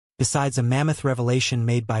Besides a mammoth revelation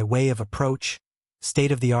made by way of approach,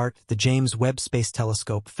 state-of-the-art, the James Webb Space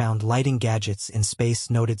Telescope found lighting gadgets in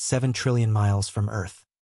space noted 7 trillion miles from Earth.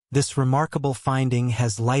 This remarkable finding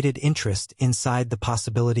has lighted interest inside the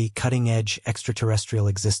possibility cutting-edge extraterrestrial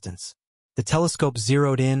existence. The telescope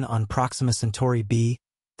zeroed in on Proxima Centauri b,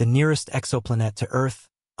 the nearest exoplanet to Earth,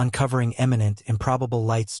 uncovering eminent, improbable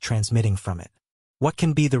lights transmitting from it. What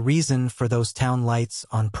can be the reason for those town lights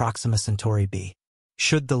on Proxima Centauri b?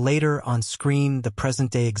 Should the later on-screen the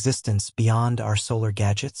present-day existence beyond our solar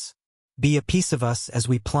gadgets? Be a piece of us as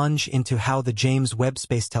we plunge into how the James Webb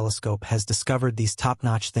Space Telescope has discovered these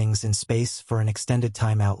top-notch things in space for an extended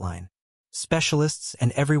time outline. Specialists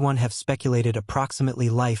and everyone have speculated approximately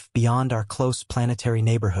life beyond our close planetary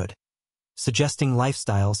neighborhood, suggesting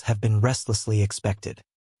lifestyles have been restlessly expected.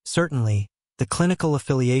 Certainly, the clinical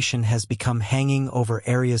affiliation has become hanging over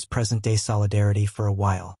area's present-day solidarity for a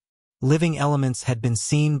while. Living elements had been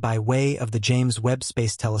seen by way of the James Webb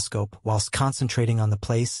Space Telescope whilst concentrating on the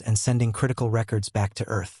place and sending critical records back to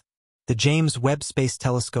Earth. The James Webb Space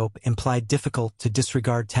Telescope implied difficult to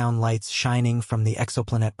disregard town lights shining from the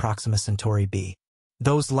exoplanet Proxima Centauri b.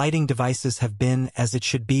 Those lighting devices have been as it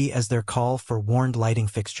should be as their call for warned lighting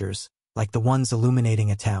fixtures, like the ones illuminating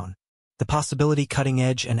a town. The possibility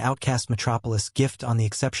cutting-edge and outcast metropolis gift on the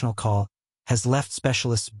exceptional call has left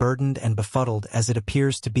specialists burdened and befuddled as it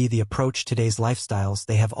appears to be the approach today's lifestyles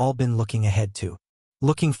they have all been looking ahead to.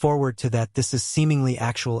 Looking forward to that this is seemingly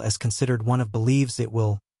actual as considered one of believes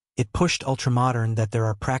it pushed ultramodern that there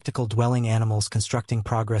are practical dwelling animals constructing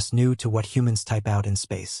progress new to what humans type out in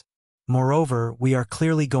space. Moreover, we are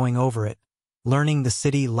clearly going over it, learning the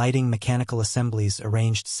city lighting mechanical assemblies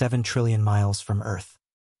arranged 7 trillion miles from Earth.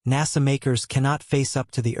 NASA makers cannot face up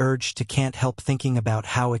to the urge to can't help thinking about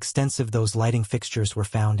how extensive those lighting fixtures were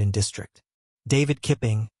found in district. David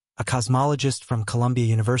Kipping, a cosmologist from Columbia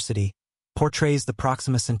University, portrays the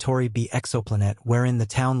Proxima Centauri b exoplanet wherein the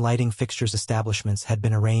town lighting fixtures establishments had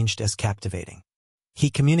been arranged as captivating. He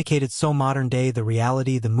communicated so modern-day the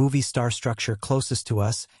reality the movie star structure closest to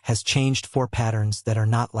us has changed for patterns that are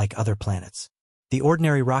not like other planets. The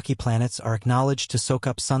ordinary rocky planets are acknowledged to soak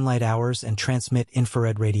up sunlight hours and transmit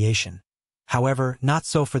infrared radiation. However, not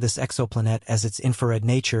so for this exoplanet as its infrared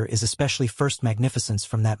nature is especially first magnificence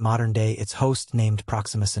from that modern day its host named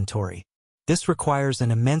Proxima Centauri. This requires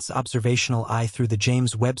an immense observational eye through the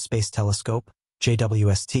James Webb Space Telescope,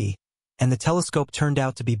 JWST, and the telescope turned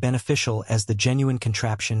out to be beneficial as the genuine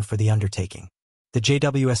contraption for the undertaking. The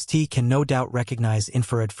JWST can no doubt recognize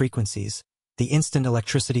infrared frequencies, the instant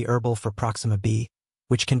electricity herbal for Proxima b,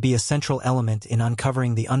 which can be a central element in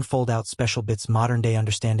uncovering the unfold-out special bits modern-day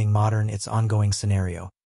understanding its ongoing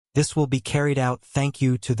scenario. This will be carried out thank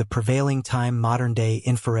you to the prevailing time modern-day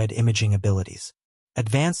infrared imaging abilities.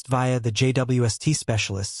 Advanced via the JWST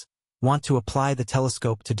specialists want to apply the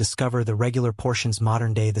telescope to discover the regular portions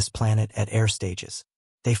modern-day this planet at air stages.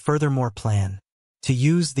 They furthermore plan to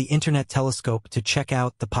use the Internet telescope to check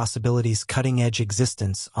out the possibilities cutting-edge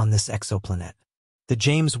existence on this exoplanet. The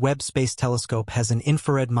James Webb Space Telescope has an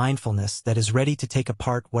infrared mindfulness that is ready to take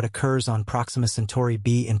apart what occurs on Proxima Centauri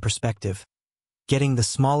b in perspective. Getting the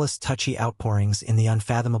smallest touchy outpourings in the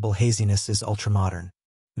unfathomable haziness is ultramodern.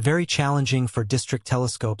 Very challenging for district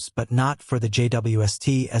telescopes but not for the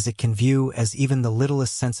JWST as it can view as even the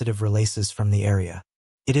littlest sensitive relaces from the area.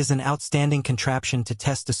 It is an outstanding contraption to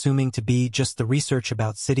test assuming to be just the research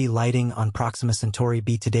about city lighting on Proxima Centauri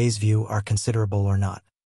b today's view are considerable or not.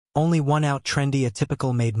 Only one out trendy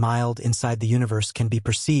atypical made mild inside the universe can be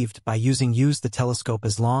perceived by use the telescope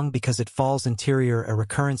as long because it falls interior a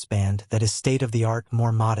recurrence band that is state-of-the-art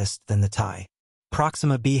more modest than the TIE.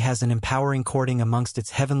 Proxima b has an empowering courting amongst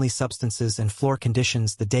its heavenly substances and floor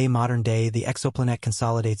conditions the day modern day the exoplanet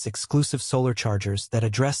consolidates exclusive solar chargers that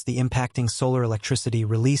address the impacting solar electricity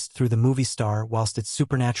released through the movie star whilst its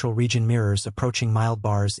supernatural region mirrors approaching mild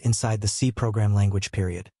bars inside the C program language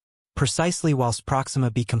period. Precisely whilst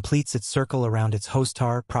Proxima b completes its circle around its host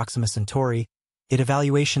star Proxima Centauri, it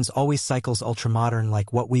evaluations always cycles ultramodern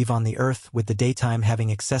like what we've on the Earth with the daytime having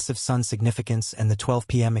excessive sun significance and the 12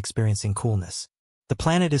 p.m. experiencing coolness. The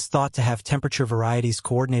planet is thought to have temperature varieties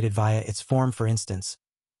coordinated via its form for instance.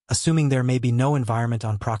 Assuming there may be no environment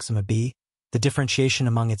on Proxima b, the differentiation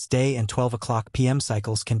among its day and 12 o'clock p.m.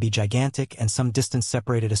 cycles can be gigantic and some distance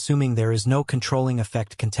separated assuming there is no controlling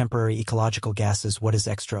effect contemporary ecological gases what is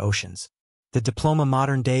extra oceans. The diploma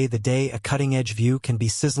modern day the day a cutting-edge view can be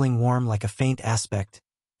sizzling warm like a faint aspect,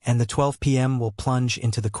 and the 12 p.m. will plunge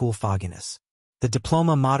into the cool fogginess. The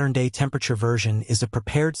diploma modern-day temperature version is a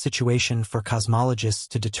prepared situation for cosmologists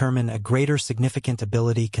to determine a greater significant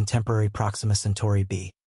ability contemporary Proxima Centauri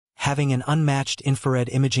b Having an unmatched infrared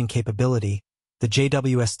imaging capability, the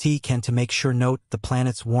JWST can to make sure note the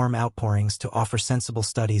planet's warm outpourings to offer sensible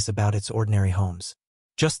studies about its ordinary homes.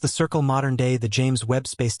 Just the circle modern day the James Webb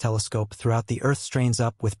Space Telescope throughout the Earth strains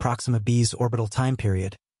up with Proxima B's orbital time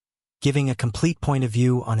period, giving a complete point of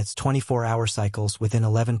view on its 24-hour cycles within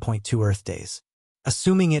 11.2 Earth days.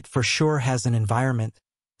 Assuming it for sure has an environment,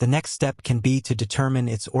 the next step can be to determine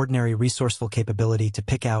its ordinary resourceful capability to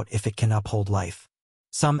pick out if it can uphold life.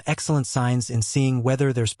 Some excellent signs in seeing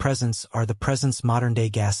whether there's presence are the presence modern-day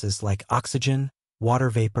gases like oxygen, water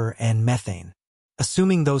vapor, and methane.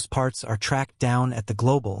 Assuming those parts are tracked down at the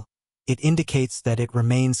global, it indicates that it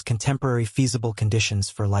remains contemporary feasible conditions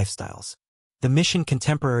for lifestyles. The mission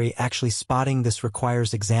contemporary actually spotting this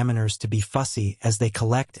requires examiners to be fussy as they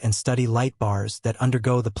collect and study light bars that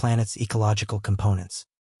undergo the planet's ecological components.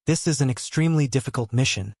 This is an extremely difficult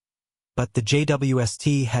mission, but the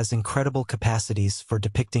JWST has incredible capacities for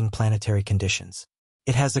depicting planetary conditions.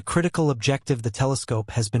 It has a critical objective. The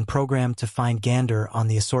telescope has been programmed to find gander on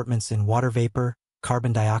the assortments in water vapor,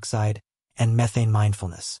 carbon dioxide, and methane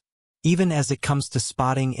mindfulness. Even as it comes to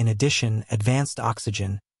spotting in addition advanced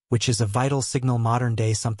oxygen, which is a vital signal modern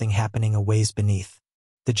day something happening a ways beneath.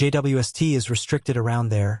 The JWST is restricted around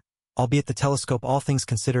there, albeit the telescope all things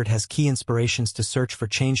considered has key inspirations to search for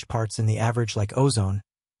changed parts in the average like ozone,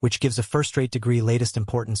 which gives a first-rate degree latest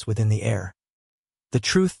importance within the air. The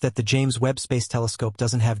truth that the James Webb Space Telescope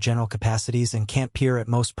doesn't have general capacities and can't peer at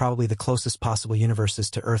most probably the closest possible universes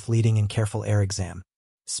to Earth leading in careful air exam.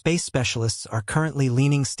 Space specialists are currently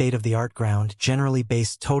leaning state-of-the-art ground, generally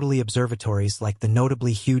based totally observatories like the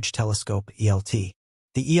notably huge telescope ELT.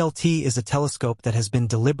 The ELT is a telescope that has been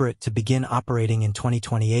deliberate to begin operating in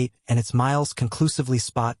 2028, and its miles conclusively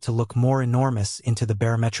spot to look more enormous into the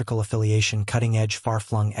barometrical affiliation cutting-edge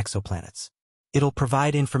far-flung exoplanets. It'll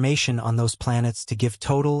provide information on those planets to give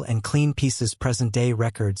total and clean pieces present-day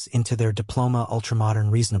records into their diploma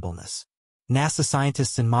ultramodern reasonableness. NASA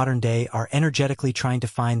scientists in modern day are energetically trying to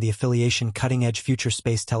find the affiliation cutting-edge future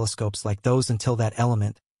space telescopes like those until that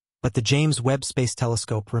element, but the James Webb Space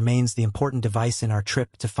Telescope remains the important device in our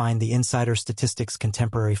trip to find the insider statistics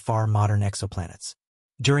contemporary far modern exoplanets.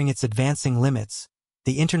 During its advancing limits,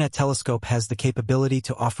 the Internet Telescope has the capability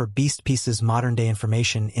to offer beast pieces modern-day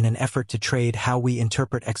information in an effort to trade how we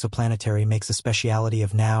interpret exoplanetary makes a speciality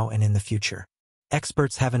of now and in the future.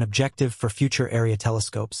 Experts have an objective for future area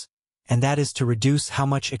telescopes, and that is to reduce how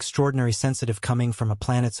much extraordinary sensitive coming from a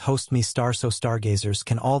planet's host me star so stargazers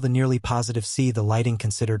can all the nearly positive see the lighting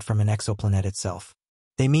considered from an exoplanet itself.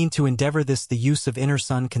 They mean to endeavor this the use of inner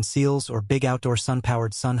sun conceals or big outdoor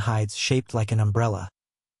sun-powered sun hides shaped like an umbrella,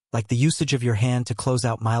 like the usage of your hand to close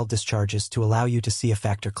out mild discharges to allow you to see a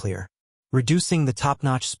factor clear. Reducing the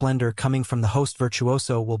top-notch splendor coming from the host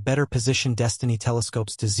virtuoso will better position Destiny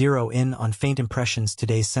telescopes to zero in on faint impressions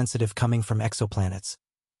today's sensitive coming from exoplanets.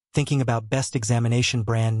 Thinking about best examination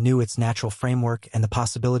brand new its natural framework and the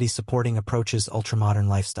possibility supporting approaches ultramodern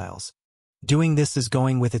lifestyles. Doing this is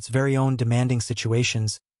going with its very own demanding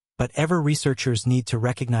situations, but ever researchers need to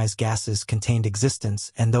recognize gases contained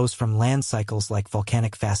existence and those from land cycles like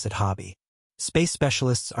volcanic facet hobby. Space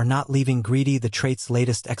specialists are not leaving greedy the trait's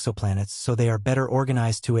latest exoplanets, so they are better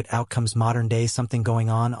organized to it outcomes modern day something going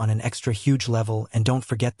on an extra huge level, and don't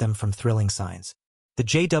forget them from thrilling signs. The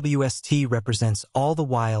JWST represents all the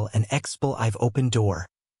while an expo I've opened door.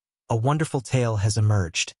 A wonderful tale has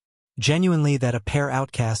emerged. Genuinely that a pair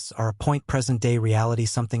outcasts are a point present-day reality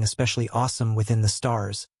something especially awesome within the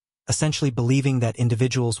stars, essentially believing that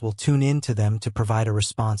individuals will tune in to them to provide a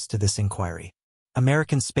response to this inquiry.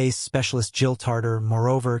 American space specialist Jill Tarter,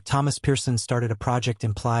 moreover, Thomas Pearson started a project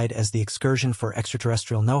implied as the excursion for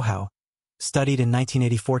extraterrestrial know-how, studied in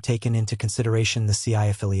 1984 taken into consideration the CI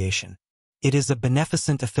affiliation. It is a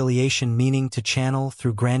beneficent affiliation meaning to channel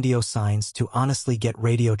through grandiose signs to honestly get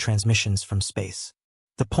radio transmissions from space.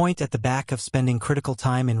 The point at the back of spending critical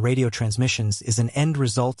time in radio transmissions is an end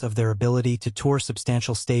result of their ability to tour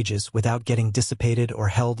substantial stages without getting dissipated or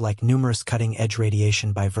held like numerous cutting-edge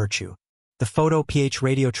radiation by virtue. The photo-pH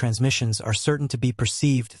radio transmissions are certain to be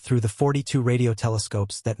perceived through the 42 radio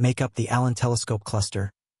telescopes that make up the Allen Telescope cluster,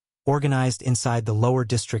 organized inside the lower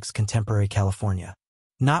district's contemporary California.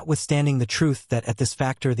 Notwithstanding the truth that at this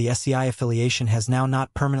factor the SCI affiliation has now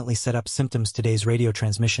not permanently set up symptoms today's radio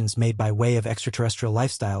transmissions made by way of extraterrestrial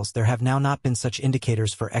lifestyles, there have now not been such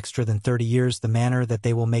indicators for extra than 30 years. The manner that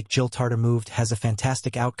they will make Jill Tarter moved has a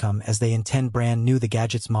fantastic outcome as they intend brand new the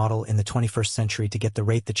gadgets model in the 21st century to get the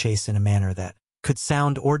rate the chase in a manner that could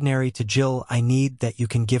sound ordinary to Jill. I need that you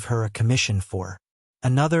can give her a commission for.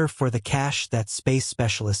 Another for the cash that space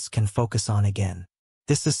specialists can focus on again.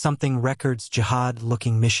 This is something records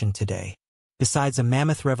jihad-looking mission today. Besides a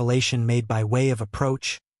mammoth revelation made by way of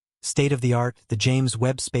approach, state-of-the-art, the James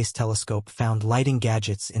Webb Space Telescope found lighting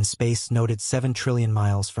gadgets in space noted 7 trillion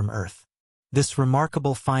miles from Earth. This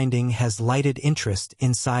remarkable finding has lighted interest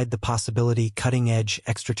inside the possibility cutting-edge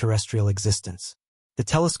extraterrestrial existence. The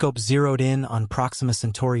telescope zeroed in on Proxima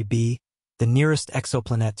Centauri b, the nearest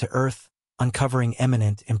exoplanet to Earth, uncovering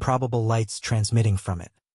eminent, improbable lights transmitting from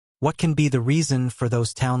it. What can be the reason for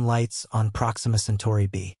those town lights on Proxima Centauri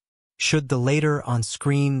b? Should the later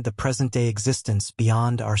on-screen the present-day existence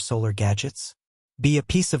beyond our solar gadgets? Be a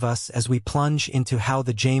piece of us as we plunge into how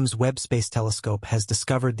the James Webb Space Telescope has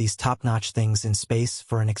discovered these top-notch things in space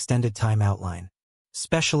for an extended time outline.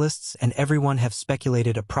 Specialists and everyone have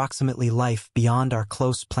speculated approximately life beyond our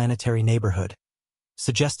close planetary neighborhood,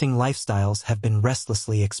 suggesting lifestyles have been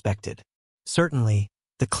restlessly expected. Certainly,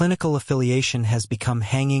 the clinical affiliation has become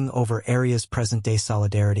hanging over area's present-day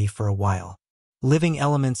solidarity for a while. Living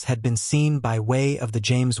elements had been seen by way of the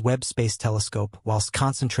James Webb Space Telescope whilst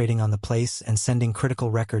concentrating on the place and sending critical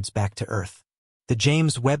records back to Earth. The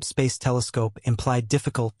James Webb Space Telescope implied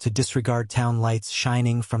difficult to disregard town lights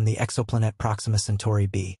shining from the exoplanet Proxima Centauri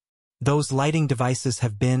b. Those lighting devices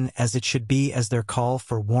have been as it should be as their call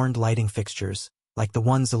for warned lighting fixtures, like the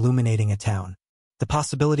ones illuminating a town. The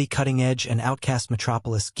possibility cutting-edge and outcast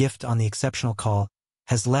metropolis gift on the exceptional call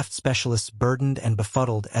has left specialists burdened and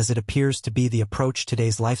befuddled as it appears to be the approach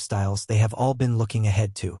today's lifestyles they have all been looking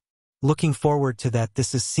ahead to. Looking forward to that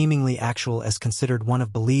this is seemingly actual as considered one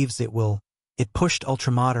of believes it pushed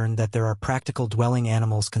ultramodern that there are practical dwelling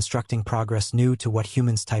animals constructing progress new to what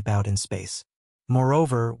humans type out in space.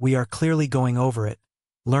 Moreover, we are clearly going over it,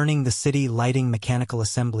 learning the city lighting mechanical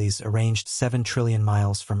assemblies arranged 7 trillion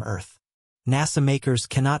miles from Earth. NASA makers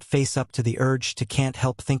cannot face up to the urge to can't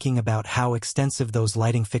help thinking about how extensive those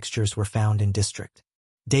lighting fixtures were found in district.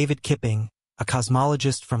 David Kipping, a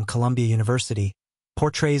cosmologist from Columbia University,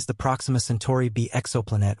 portrays the Proxima Centauri b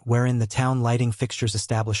exoplanet wherein the town lighting fixtures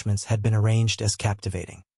establishments had been arranged as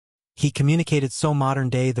captivating. He communicated so modern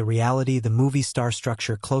day the reality the movie star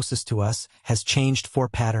structure closest to us has changed for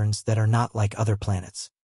patterns that are not like other planets.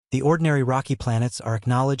 The ordinary rocky planets are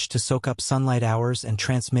acknowledged to soak up sunlight hours and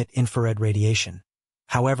transmit infrared radiation.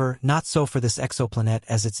 However, not so for this exoplanet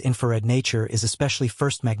as its infrared nature is especially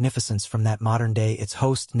first magnificence from that modern day its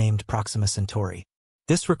host named Proxima Centauri.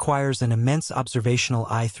 This requires an immense observational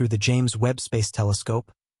eye through the James Webb Space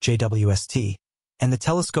Telescope, JWST, and the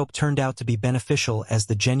telescope turned out to be beneficial as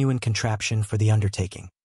the genuine contraption for the undertaking.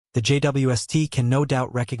 The JWST can no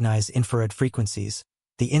doubt recognize infrared frequencies,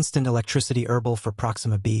 the instant electricity herbal for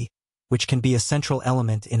Proxima b, which can be a central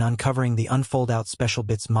element in uncovering the unfold-out special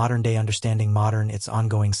bits modern-day understanding modern its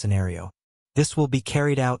ongoing scenario. This will be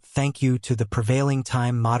carried out thank you to the prevailing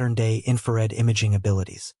time modern-day infrared imaging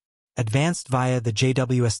abilities. Advanced via the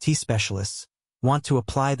JWST specialists want to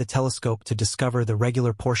apply the telescope to discover the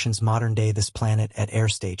regular portions modern-day this planet at air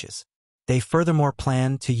stages. They furthermore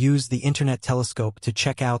plan to use the Internet telescope to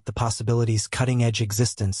check out the possibilities cutting-edge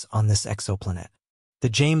existence on this exoplanet. The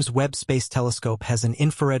James Webb Space Telescope has an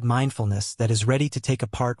infrared mindfulness that is ready to take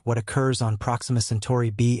apart what occurs on Proxima Centauri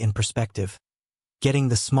b in perspective. Getting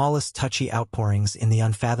the smallest touchy outpourings in the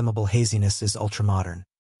unfathomable haziness is ultramodern.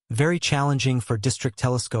 Very challenging for district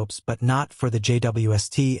telescopes but not for the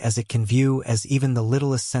JWST as it can view as even the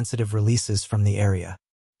littlest sensitive releases from the area.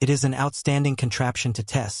 It is an outstanding contraption to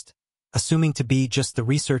test, assuming to be just the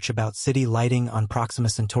research about city lighting on Proxima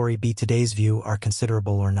Centauri b today's view are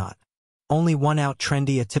considerable or not. Only one out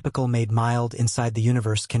trendy atypical made mild inside the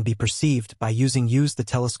universe can be perceived by using the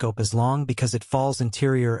telescope as long because it falls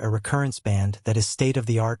interior a recurrence band that is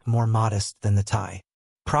state-of-the-art more modest than the TIE.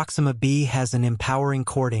 Proxima b has an empowering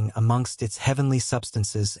courting amongst its heavenly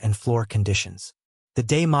substances and floor conditions. The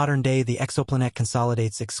day modern day the exoplanet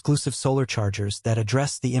consolidates exclusive solar chargers that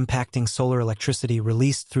address the impacting solar electricity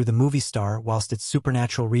released through the movie star whilst its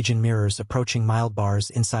supernatural region mirrors approaching mild bars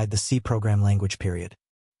inside the C program language period.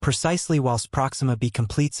 Precisely whilst Proxima b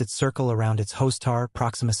completes its circle around its host star,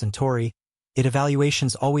 Proxima Centauri, it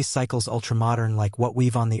evaluations always cycles ultramodern like what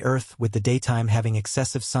we've on the Earth with the daytime having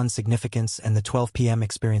excessive sun significance and the 12 p.m.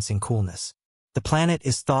 experiencing coolness. The planet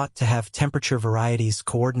is thought to have temperature varieties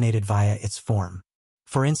coordinated via its form.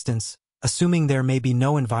 For instance, assuming there may be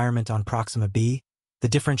no environment on Proxima b, the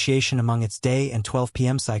differentiation among its day and 12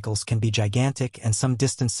 p.m. cycles can be gigantic and some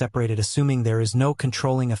distance separated assuming there is no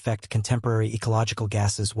controlling effect contemporary ecological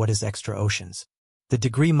gases what is extra oceans. The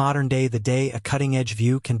degree modern day the day a cutting-edge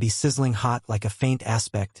view can be sizzling hot like a faint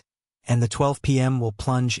aspect, and the 12 p.m. will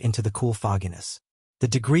plunge into the cool fogginess. The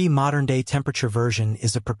degree modern-day temperature version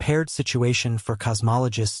is a prepared situation for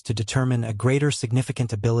cosmologists to determine a greater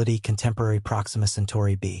significant ability contemporary Proxima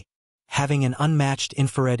Centauri b. Having an unmatched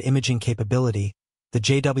infrared imaging capability, the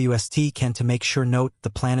JWST can to make sure note the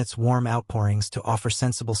planet's warm outpourings to offer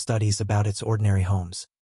sensible studies about its ordinary homes.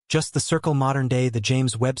 Just the circle modern day the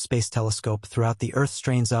James Webb Space Telescope throughout the Earth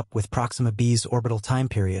strains up with Proxima b's orbital time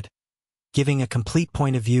period, giving a complete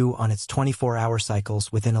point of view on its 24-hour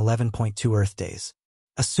cycles within 11.2 Earth days.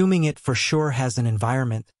 Assuming it for sure has an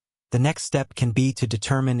environment, the next step can be to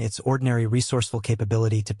determine its ordinary resourceful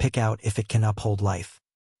capability to pick out if it can uphold life.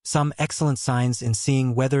 Some excellent signs in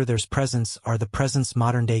seeing whether there's presence are the presence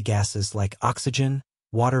modern-day gases like oxygen,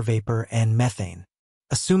 water vapor, and methane.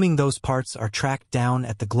 Assuming those parts are tracked down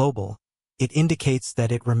at the global, it indicates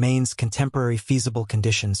that it remains contemporary feasible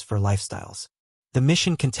conditions for lifestyles. The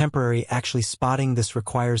mission contemporary actually spotting this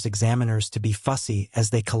requires examiners to be fussy as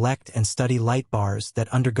they collect and study light bars that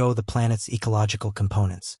undergo the planet's ecological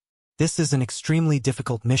components. This is an extremely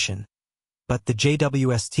difficult mission, but the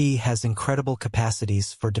JWST has incredible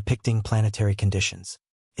capacities for depicting planetary conditions.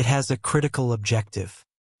 It has a critical objective.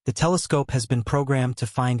 The telescope has been programmed to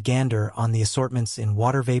find gander on the assortments in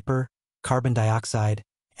water vapor, carbon dioxide,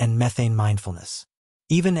 and methane mindfulness.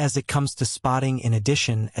 Even as it comes to spotting in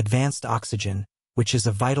addition advanced oxygen, which is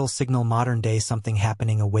a vital signal modern day something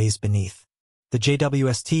happening a ways beneath. The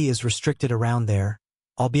JWST is restricted around there,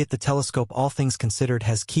 albeit the telescope all things considered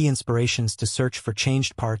has key inspirations to search for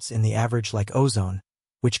changed parts in the average like ozone,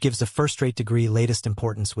 which gives a first-rate degree latest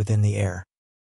importance within the air.